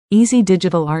Easy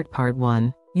Digital Art Part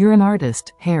 1. You're an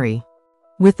artist, Harry.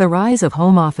 With the rise of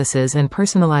home offices and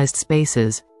personalized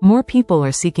spaces, more people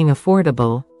are seeking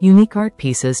affordable, unique art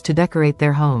pieces to decorate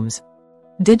their homes.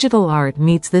 Digital art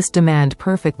meets this demand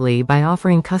perfectly by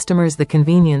offering customers the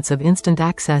convenience of instant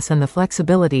access and the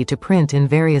flexibility to print in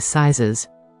various sizes.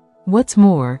 What's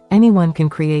more, anyone can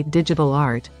create digital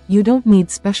art. You don't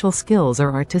need special skills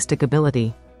or artistic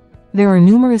ability. There are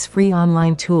numerous free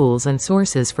online tools and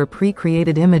sources for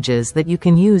pre-created images that you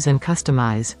can use and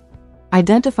customize.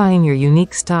 Identifying your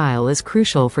unique style is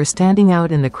crucial for standing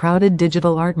out in the crowded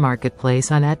digital art marketplace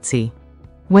on Etsy.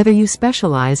 Whether you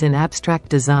specialize in abstract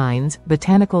designs,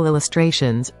 botanical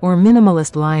illustrations, or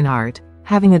minimalist line art,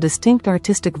 having a distinct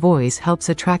artistic voice helps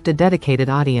attract a dedicated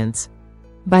audience.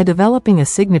 By developing a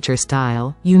signature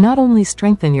style, you not only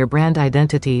strengthen your brand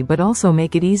identity but also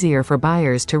make it easier for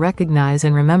buyers to recognize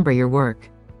and remember your work.